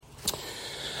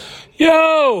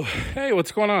Yo, hey,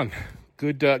 what's going on?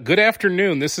 Good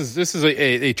afternoon. This is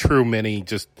a true mini.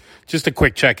 Just a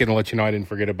quick check in to let you know I didn't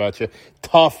forget about you.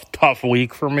 Tough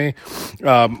week for me.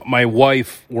 My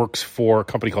wife works for a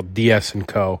company called DS &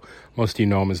 Co. Most of you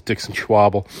know him as Dixon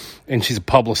Schwabel, and she's a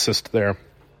publicist there.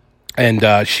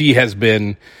 And she has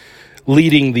been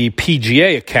leading the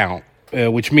PGA account,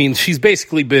 which means she's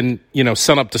basically been,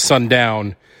 sun up to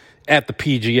sundown at the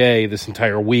PGA this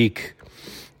entire week.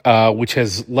 Which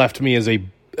has left me as a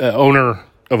owner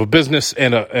of a business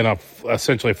and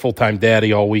essentially a full-time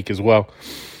daddy all week as well.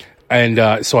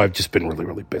 And so I've just been really,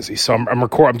 really busy. So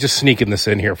I'm just sneaking this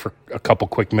in here for a couple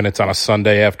quick minutes on a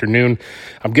Sunday afternoon.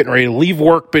 I'm getting ready to leave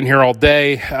work. Been here all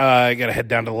day. I got to head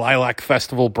down to the Lilac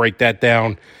Festival, break that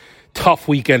down. Tough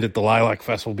weekend at the Lilac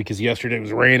Festival because yesterday it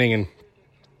was raining and,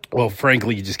 well,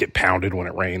 frankly, you just get pounded when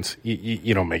it rains.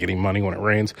 You don't make any money when it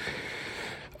rains.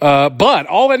 But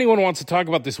all anyone wants to talk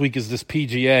about this week is this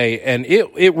PGA, and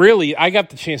it really, I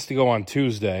got the chance to go on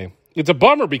Tuesday. It's a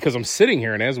bummer because I'm sitting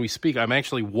here, and as we speak, I'm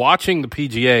actually watching the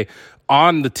PGA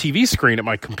on the TV screen at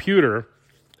my computer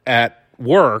at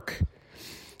work,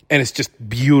 and it's just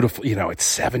beautiful. It's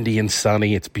 70 and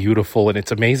sunny, it's beautiful, and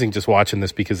it's amazing just watching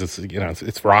this because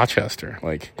it's Rochester.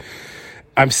 Like,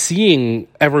 I'm seeing,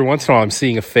 every once in a while, I'm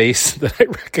seeing a face that I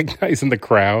recognize in the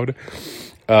crowd.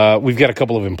 We've got a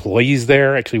couple of employees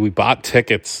there. Actually, we bought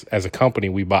tickets as a company.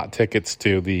 We bought tickets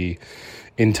to the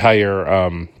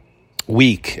entire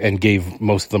week and gave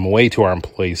most of them away to our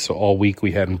employees. So all week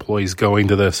we had employees going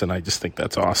to this, and I just think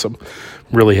that's awesome.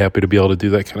 I'm really happy to be able to do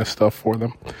that kind of stuff for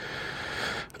them.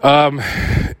 I'm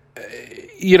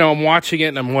watching it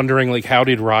and I'm wondering, how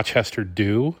did Rochester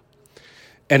do?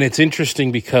 And it's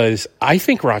interesting because I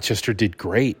think Rochester did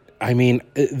great. I mean,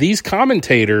 these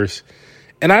commentators...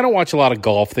 And I don't watch a lot of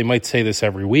golf. They might say this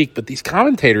every week, but these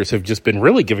commentators have just been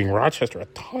really giving Rochester a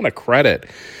ton of credit,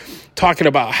 talking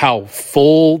about how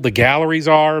full the galleries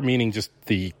are, meaning just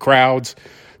the crowds,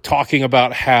 talking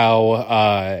about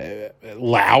how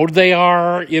loud they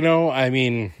are,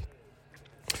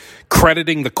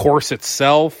 crediting the course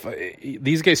itself.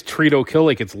 These guys treat Oak Hill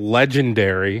like it's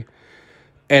legendary,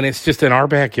 and it's just in our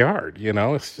backyard,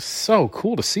 It's just so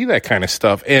cool to see that kind of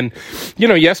stuff. And,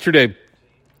 yesterday...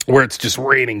 where it's just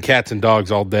raining cats and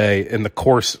dogs all day and the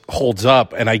course holds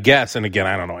up. And I guess, and again,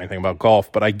 I don't know anything about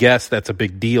golf, but I guess that's a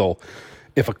big deal.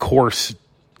 If a course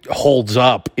holds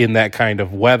up in that kind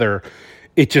of weather,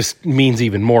 it just means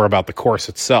even more about the course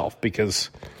itself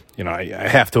because, I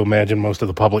have to imagine most of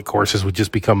the public courses would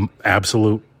just become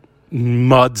absolute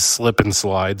mud slip and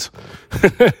slides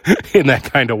in that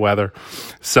kind of weather.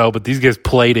 So, but these guys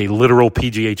played a literal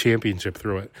PGA championship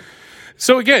through it.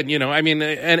 So again,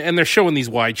 and they're showing these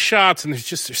wide shots, and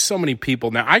there's so many people.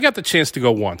 Now, I got the chance to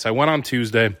go once. I went on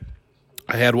Tuesday.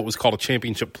 I had what was called a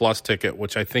Championship Plus ticket,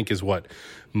 which I think is what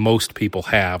most people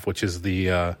have, which is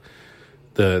the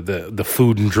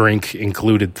food and drink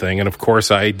included thing. And of course,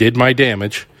 I did my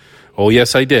damage. Oh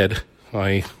yes, I did.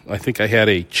 I think I had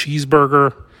a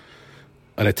cheeseburger,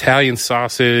 an Italian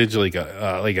sausage, like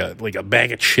a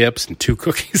bag of chips, and 2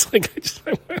 cookies.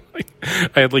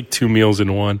 I had 2 meals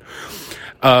in one.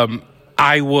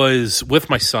 I was with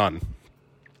my son.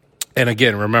 And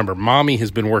again, remember, mommy has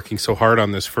been working so hard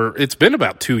on this it's been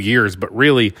about 2 years, but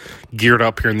really geared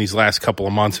up here in these last couple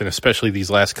of months and especially these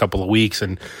last couple of weeks,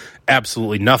 and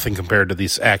absolutely nothing compared to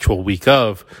this actual week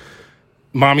of.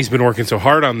 Mommy's been working so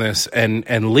hard on this,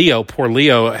 and Leo, poor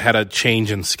Leo, had a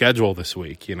change in schedule this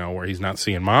week, where he's not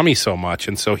seeing mommy so much.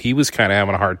 And so he was kind of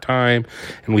having a hard time,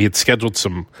 and we had scheduled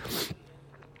some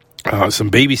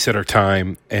babysitter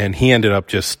time, and he ended up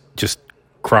just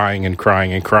crying and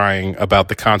crying and crying about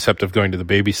the concept of going to the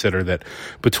babysitter, that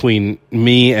between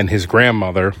me and his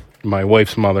grandmother, my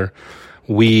wife's mother,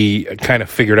 we kind of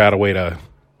figured out a way to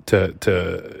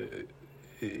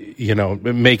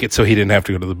make it so he didn't have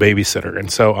to go to the babysitter. And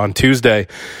so on Tuesday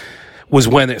was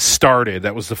when it started.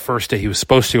 That was the first day he was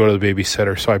supposed to go to the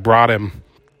babysitter. So I brought him,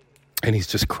 and he's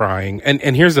just crying.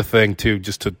 And here's the thing, too,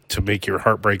 just to make your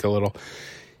heart break a little.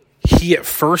 At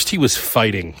first, he was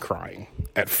fighting crying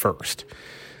at first.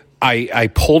 I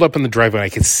pulled up in the driveway, and I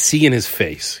could see in his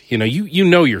face, you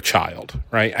know your child,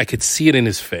 right? I could see it in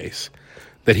his face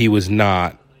that he was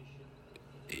not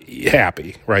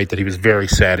happy, right? That he was very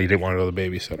sad. He didn't want to go to the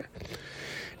babysitter.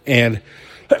 And,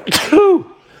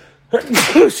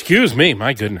 excuse me,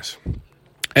 my goodness.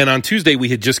 And on Tuesday, we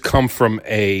had just come from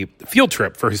a field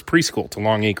trip for his preschool to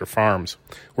Long Acre Farms,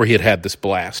 where he had this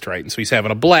blast, right? And so he's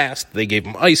having a blast. They gave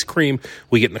him ice cream.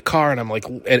 We get in the car, and I'm like,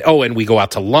 and we go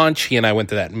out to lunch. He and I went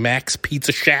to that Max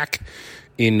Pizza Shack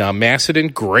in Macedon.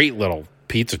 Great little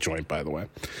pizza joint, by the way.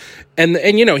 And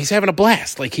he's having a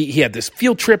blast. Like, he had this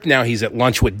field trip. Now he's at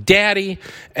lunch with Daddy.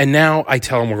 And now I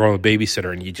tell him we're going with a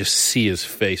babysitter, and you just see his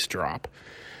face drop.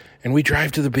 And we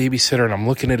drive to the babysitter, and I'm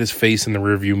looking at his face in the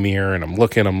rearview mirror, and I'm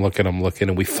looking,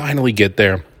 and we finally get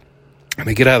there. And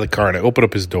I get out of the car, and I open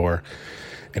up his door,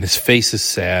 and his face is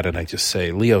sad, and I just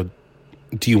say, Leo,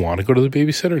 do you want to go to the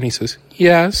babysitter? And he says,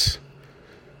 yes.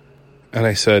 And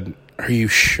I said, are you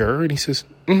sure? And he says,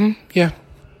 yeah.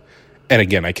 And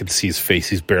again, I can see his face.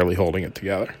 He's barely holding it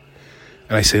together.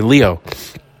 And I say, Leo,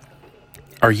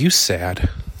 are you sad?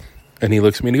 And he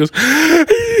looks at me and he goes, yeah,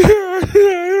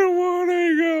 I don't want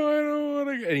to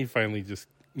go. And he finally just,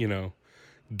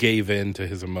 gave in to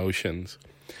his emotions.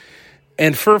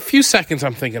 And for a few seconds,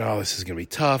 I'm thinking, oh, this is going to be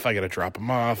tough. I got to drop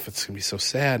him off. It's going to be so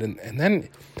sad. And then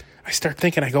I start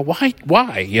thinking, I go, why?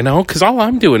 Because all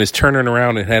I'm doing is turning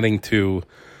around and heading to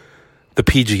the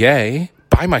PGA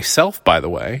by myself, by the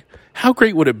way. How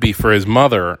great would it be for his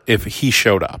mother if he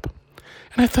showed up?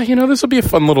 And I thought, this will be a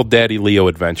fun little Daddy Leo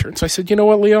adventure. And so I said, you know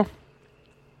what, Leo?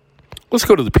 Let's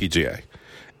go to the PGA.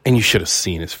 And you should have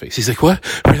seen his face. He's like, what?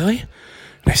 Really?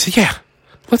 And I said, yeah,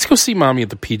 let's go see Mommy at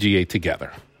the PGA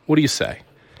together. What do you say?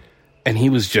 And he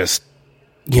was just,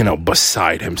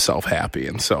 beside himself happy.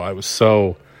 And so I was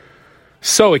so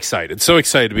excited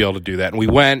to be able to do that. And we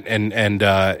went and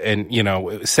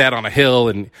sat on a hill,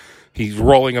 and he's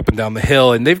rolling up and down the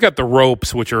hill, and they've got the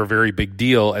ropes, which are a very big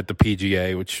deal at the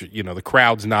PGA, which, the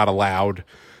crowd's not allowed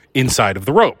inside of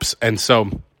the ropes. And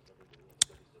so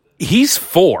he's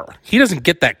 4. He doesn't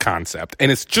get that concept,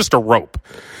 and it's just a rope.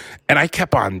 And I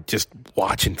kept on just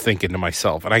watching, thinking to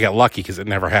myself, and I got lucky because it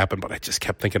never happened, but I just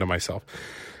kept thinking to myself,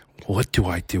 what do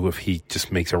I do if he just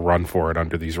makes a run for it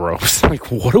under these ropes? Like,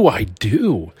 what do I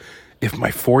do if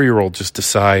my 4-year-old just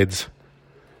decides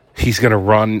he's going to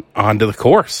run onto the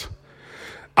course?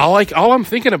 All I'm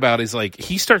thinking about is, like,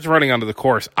 he starts running onto the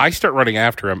course. I start running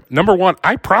after him. Number one,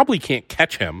 I probably can't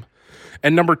catch him.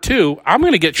 And number two, I'm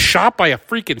going to get shot by a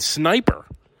freaking sniper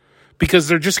because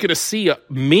they're just going to see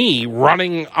me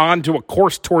running onto a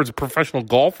course towards professional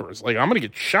golfers. Like, I'm going to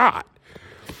get shot.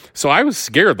 So I was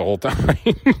scared the whole time.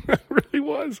 I really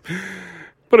was.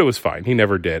 But it was fine. He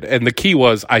never did. And the key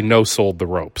was I no-sold the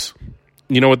ropes.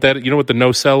 You know what the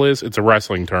no-sell is? It's a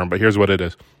wrestling term, but here's what it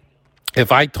is.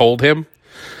 If I told him,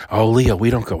 oh, Leo, we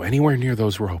don't go anywhere near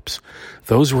those ropes.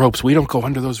 Those ropes, we don't go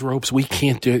under those ropes. We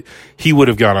can't do it. He would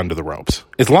have gone under the ropes.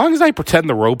 As long as I pretend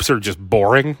the ropes are just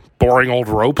boring old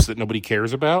ropes that nobody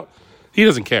cares about, he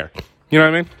doesn't care. You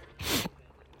know what I mean?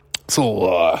 It's a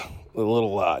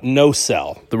little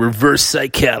no-sell. The reverse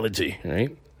psychology,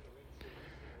 right?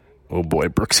 Oh, boy,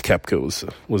 Brooks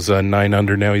Koepka was 9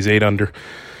 under. Now he's 8 under.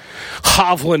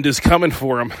 Hovland is coming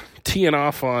for him. Teeing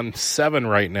off on 7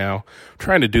 right now. I'm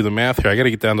trying to do the math here. I got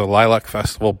to get down to the Lilac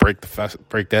Festival, break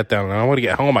that down. And I want to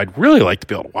get home. I'd really like to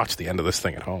be able to watch the end of this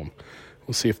thing at home.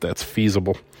 We'll see if that's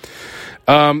feasible.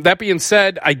 That being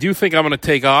said, I do think I'm going to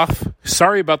take off.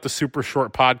 Sorry about the super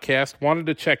short podcast. Wanted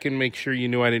to check in, make sure you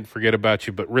knew I didn't forget about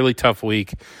you, but really tough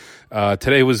week.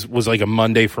 Today was like a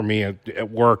Monday for me at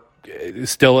work.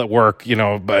 Still at work,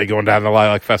 by going down to the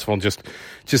Lilac Festival and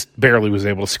just barely was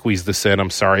able to squeeze this in.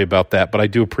 I'm sorry about that, but I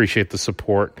do appreciate the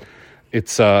support.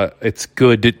 It's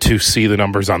good to see the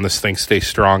numbers on this thing stay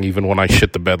strong even when I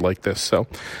shit the bed like this. So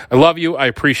I love you. I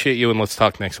appreciate you, and let's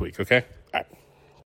talk next week, okay?